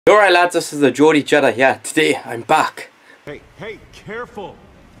Alright lads, this is the Jody Jedi. Yeah, today I'm back. Hey, careful!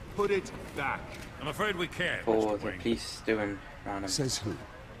 Put it back. I'm afraid we can't, For Mr. the Wing. police doing random. Says who?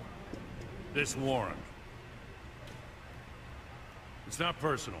 This warrant. It's not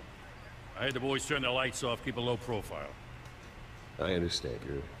personal. I had the boys turn the lights off, keep a low profile. I understand.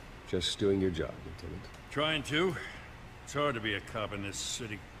 You're just doing your job, Lieutenant. Trying to. It's hard to be a cop in this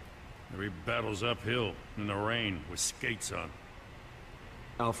city. Every battle's uphill, in the rain, with skates on.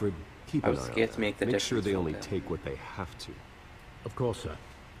 Alfred, keep an eye on scared to them. make Sure they from only them. take what they have to. Of course, sir.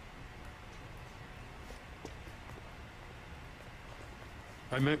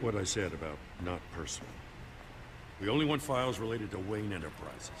 I meant what I said about not personal. We only want files related to Wayne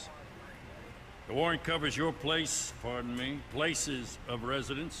Enterprises. The warrant covers your place, pardon me, places of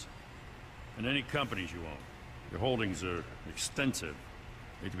residence, and any companies you own. Your holdings are extensive.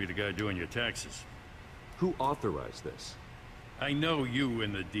 Need to be the guy doing your taxes. Who authorized this? I know you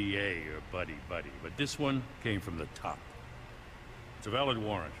and the DA are buddy-buddy, but this one came from the top. It's a valid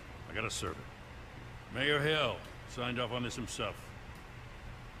warrant. I gotta serve it. Mayor Hill signed off on this himself.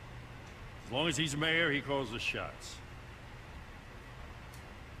 As long as he's mayor, he calls the shots.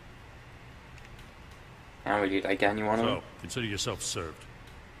 Can't really like anyone of them. So, consider yourself served.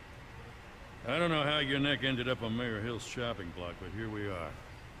 I don't know how your neck ended up on Mayor Hill's shopping block, but here we are.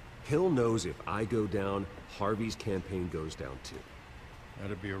 Hill knows if I go down, Harvey's campaign goes down too.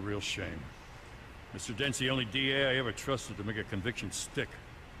 That'd be a real shame. Mr. Dent's the only DA I ever trusted to make a conviction stick.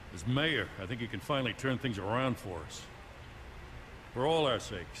 As mayor, I think he can finally turn things around for us. For all our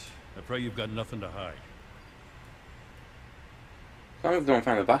sakes, I pray you've got nothing to hide. As long as they don't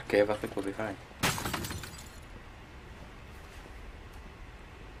find the Batcave, I think we'll be fine.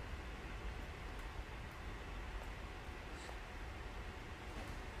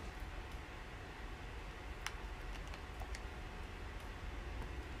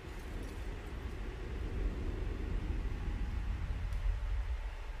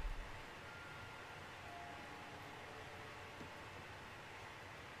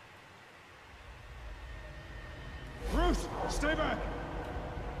 Bruce, stay back!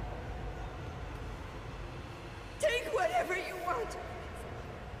 Take whatever you want.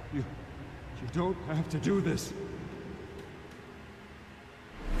 You don't have to do this.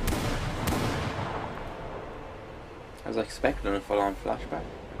 I was expecting a full-on flashback.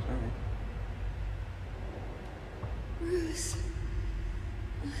 Bruce.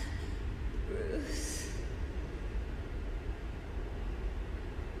 Bruce.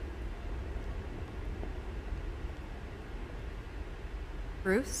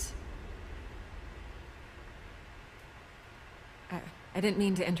 Bruce? I didn't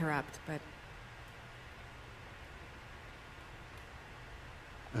mean to interrupt, but...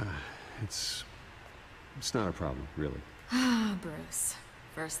 It's not a problem, really. Ah, Bruce.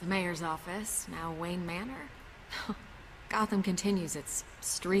 First the mayor's office, now Wayne Manor. Gotham continues its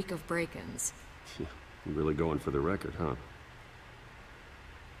streak of break-ins. You're really going for the record, huh?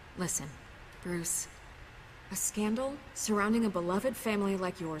 Listen, Bruce. A scandal surrounding a beloved family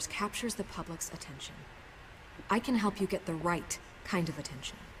like yours captures the public's attention. I can help you get the right kind of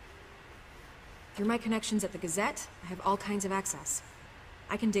attention. Through my connections at the Gazette, I have all kinds of access.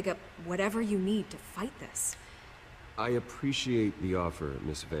 I can dig up whatever you need to fight this. I appreciate the offer,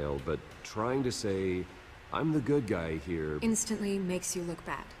 Miss Vale, but trying to say I'm the good guy here... Instantly makes you look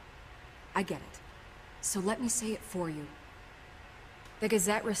bad. I get it. So let me say it for you. The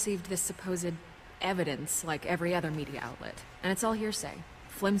Gazette received this supposed evidence like every other media outlet, and it's all hearsay.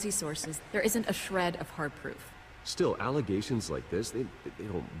 Flimsy sources. There isn't a shred of hard proof. Still, allegations like this, they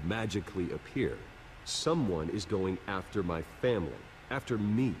don't magically appear. Someone is going after my family. After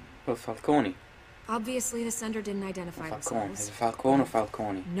me. Well, Falcone. Obviously, the sender didn't identify Falcone. Is themselves. it Falcone or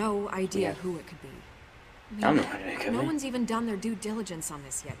Falcone? No idea Yeah. who it could be. I don't know how it could No be. one's even done their due diligence on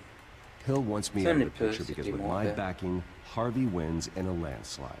this yet. Hill wants me It's out of only the picture supposed to because be with more my there. backing, Harvey wins in a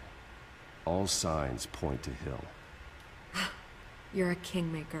landslide. All signs point to Hill. You're a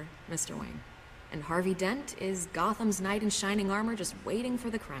kingmaker, Mr. Wayne. And Harvey Dent is Gotham's knight in shining armor just waiting for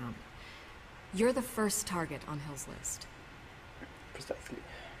the crown. You're the first target on Hill's list. Precisely.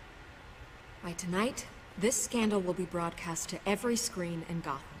 By tonight, this scandal will be broadcast to every screen in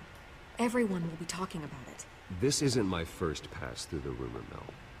Gotham. Everyone will be talking about it. This isn't my first pass through the rumor mill.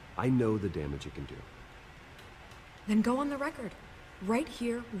 I know the damage it can do. Then go on the record. Right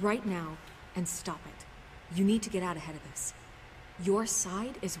here, right now, and stop it. You need to get out ahead of this. Your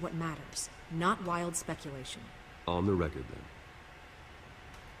side is what matters, not wild speculation. On the record,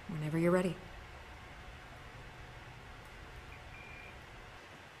 then. Whenever you're ready.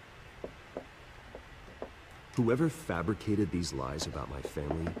 Whoever fabricated these lies about my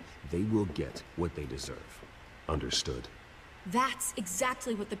family, they will get what they deserve. Understood? That's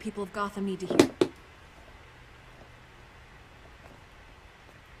exactly what the people of Gotham need to hear.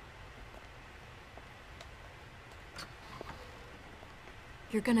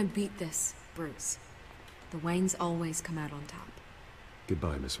 You're gonna beat this, Bruce. The Waynes always come out on top.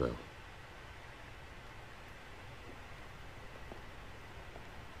 Goodbye, Miss Vale.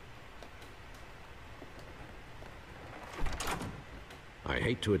 I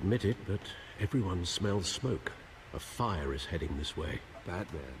hate to admit it, but everyone smells smoke. A fire is heading this way.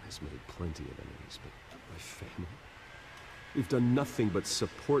 Batman has made plenty of enemies, but my family? We've done nothing but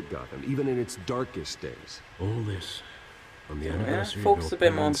support Gotham, even in its darkest days. All this on the Yeah, anniversary focus of a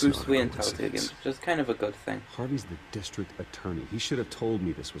your bit more on parents' Bruce article. Wayne Telltale games, which is kind of a good thing. Harvey's the district attorney. He should have told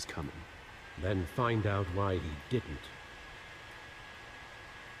me this was coming. Then find out why he didn't.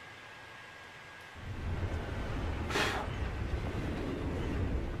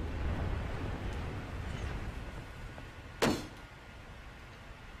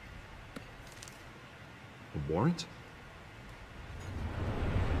 A warrant?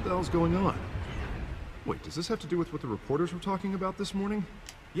 What the hell's going on? Wait, does this have to do with what the reporters were talking about this morning?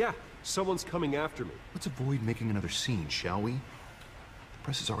 Yeah, someone's coming after me. Let's avoid making another scene, shall we? The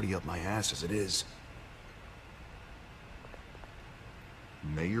press is already up my ass as it is.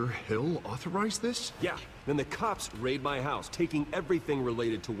 Mayor Hill authorized this? Yeah, then the cops raid my house, taking everything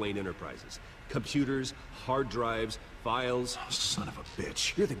related to Wayne Enterprises. Computers, hard drives, files. Oh, son of a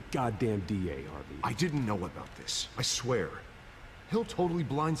bitch. You're the goddamn DA, Harvey. I didn't know about this. I swear. Hill totally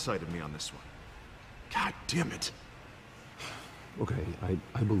blindsided me on this one. God damn it. Okay,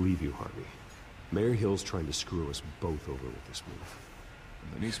 I believe you, Harvey. Mayor Hill's trying to screw us both over with this move.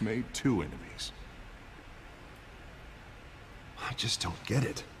 And then he's made 2 enemies. I just don't get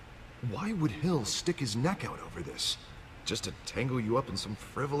it. Why would Hill stick his neck out over this? Just to tangle you up in some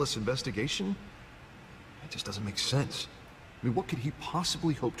frivolous investigation? It just doesn't make sense. I mean, what could he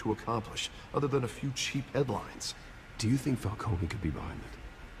possibly hope to accomplish other than a few cheap headlines? Do you think Falcone could be behind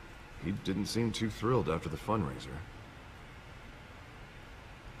it? He didn't seem too thrilled after the fundraiser.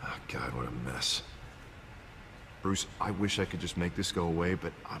 Oh, God, what a mess. Bruce, I wish I could just make this go away,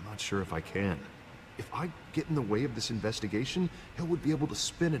 but I'm not sure if I can. If I get in the way of this investigation, Hill would be able to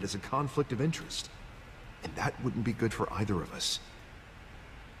spin it as a conflict of interest. And that wouldn't be good for either of us.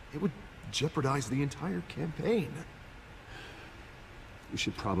 It would jeopardize the entire campaign. You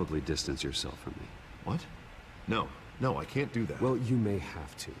should probably distance yourself from me. What? No, I can't do that. Well, you may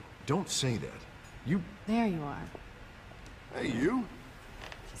have to. Don't say that. You... There you are. Hey, you?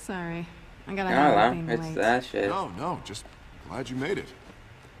 Sorry. I got a habit of Hello, being it's late. that shit. No, just glad you made it.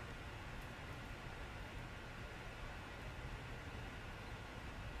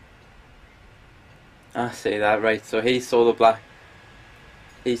 I see that, right, so he saw the black...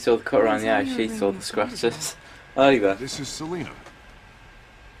 He saw the cut around the eye, Who's she on saw your the scratches. I like that. This is Selina.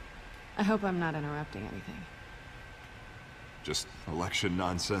 I hope I'm not interrupting anything. Just election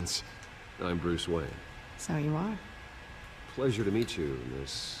nonsense. I'm Bruce Wayne. So you are. Pleasure to meet you,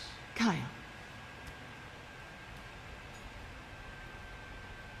 Miss... Kyle.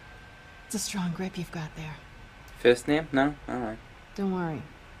 It's a strong grip you've got there. First name? No? Alright. Don't worry.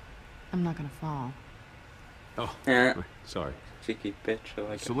 I'm not gonna fall. Oh, Yeah. sorry. Cheeky bitch, I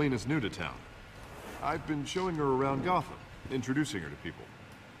like it. Selina's new to town. I've been showing her around Gotham, introducing her to people.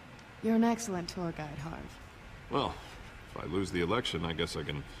 You're an excellent tour guide, Harv. Well, if I lose the election, I guess I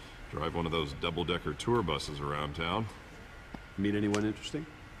can drive one of those double-decker tour buses around town. Meet anyone interesting?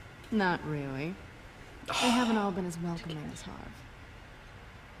 Not really. They haven't all been as welcoming as Harv.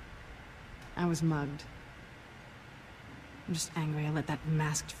 I was mugged. I'm just angry I let that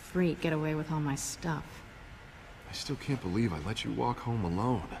masked freak get away with all my stuff. I still can't believe I let you walk home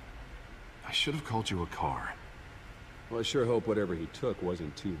alone. I should have called you a car. Well, I sure hope whatever he took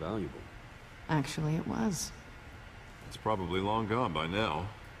wasn't too valuable. Actually, it was. It's probably long gone by now,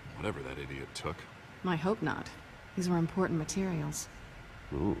 whatever that idiot took. I hope not. These were important materials.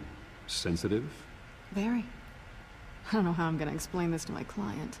 Ooh, sensitive? Very. I don't know how I'm gonna explain this to my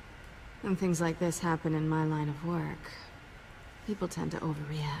client. When things like this happen in my line of work, people tend to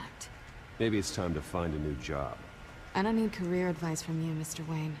overreact. Maybe it's time to find a new job. I don't need career advice from you, Mr.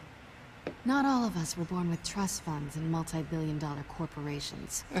 Wayne. Not all of us were born with trust funds and multi-billion-dollar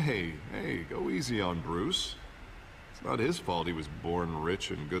corporations. Hey, go easy on Bruce. It's not his fault he was born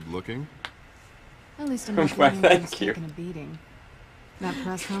rich and good-looking. At least I'm not the Why, only one who's thank you. taken a beating. That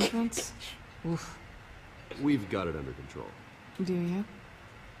press conference? Oof. We've got it under control. Do you?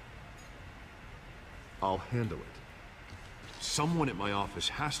 I'll handle it. Someone at my office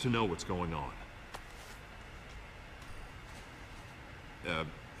has to know what's going on.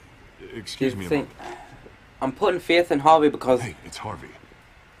 Excuse me a Thing. moment. I'm putting faith in Harvey because Hey, it's Harvey.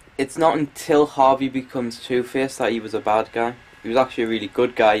 it's not until Harvey becomes Two-Face that he was a bad guy. He was actually a really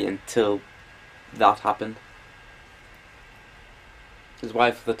good guy until that happened. Which is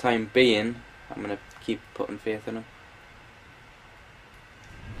why, for the time being, I'm gonna keep putting faith in him.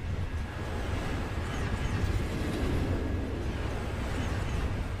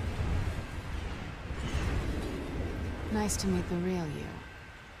 Nice to meet the real you.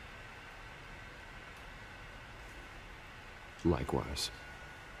 Likewise.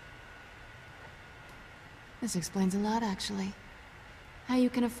 This explains a lot, actually. How you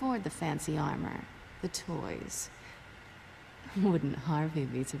can afford the fancy armor, the toys. Wouldn't Harvey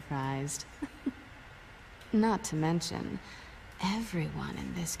be surprised? Not to mention, everyone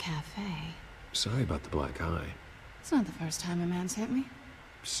in this cafe. Sorry about the black eye. It's not the first time a man's hit me.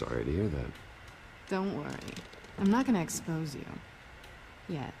 Sorry to hear that. Don't worry. I'm not gonna expose you.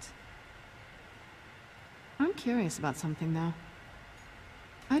 Yet. I'm curious about something, though.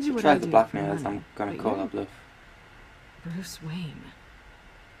 I do what I Try do to for blackmail us, money, I'm gonna but call you're that bluff. Bruce Wayne.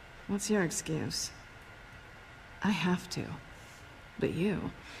 What's your excuse? I have to. But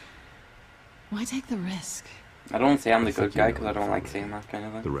you... Why take the risk? I don't say I'm the I think good guy you know because I it don't for like me. saying that kind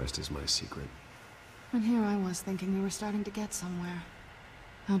of The thing. rest is my secret. And here I was thinking we were starting to get somewhere.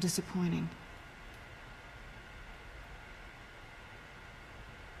 How disappointing.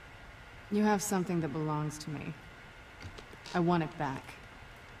 You have something that belongs to me. I want it back.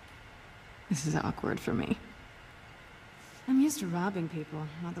 This is awkward for me. I'm used to robbing people,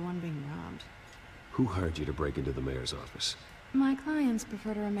 not the one being robbed. Who hired you to break into the mayor's office? My clients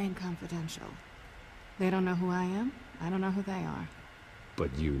prefer to remain confidential. They don't know who I am, I don't know who they are.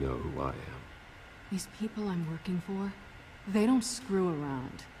 But you know who I am. These people I'm working for, they don't screw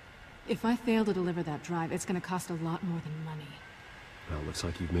around. If I fail to deliver that drive, it's gonna cost a lot more than money. Well, looks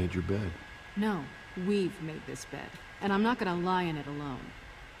like you've made your bed. No, we've made this bed, and I'm not gonna lie in it alone.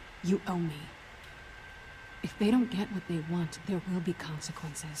 You owe me. If they don't get what they want, there will be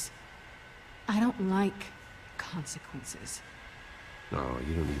consequences. I don't like consequences. Oh,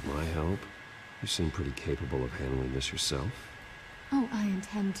 you don't need my help. You seem pretty capable of handling this yourself. Oh, I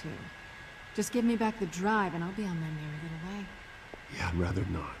intend to. Just give me back the drive and I'll be on my merry little way. Yeah, I'd rather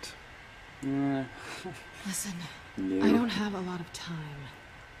not. Listen, No. I don't have a lot of time.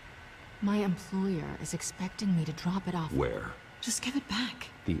 My employer is expecting me to drop it off. Where? Just give it back.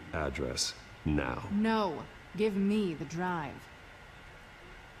 The address. Now. No, give me the drive.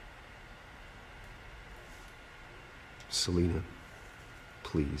 Selina,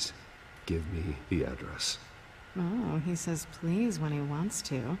 please, give me the address. Oh, he says please when he wants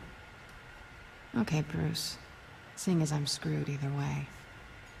to. Okay, Bruce. Seeing as I'm screwed either way.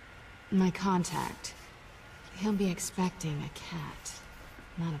 My contact. He'll be expecting a cat.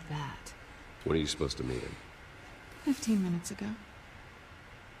 Not a bat. When are you supposed to meet him? 15 minutes ago.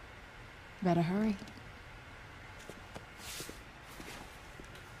 Better hurry.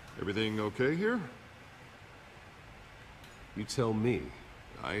 Everything okay here? You tell me.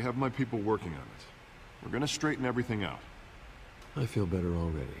 I have my people working on it. We're gonna straighten everything out. I feel better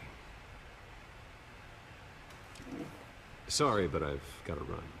already. Sorry, but I've got to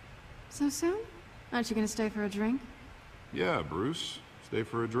run. So soon? Aren't you gonna stay for a drink? Yeah, Bruce. Stay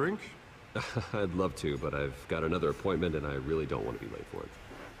for a drink? I'd love to, but I've got another appointment and I really don't want to be late for it.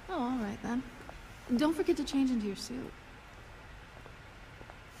 Oh, all right then. Don't forget to change into your suit.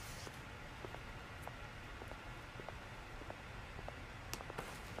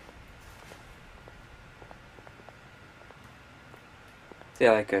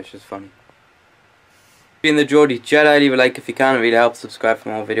 Yeah, like her, she's funny. Being the Jody Jedi, leave a like if you can, it really helps. Subscribe for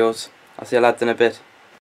more videos. I'll see you lads in a bit.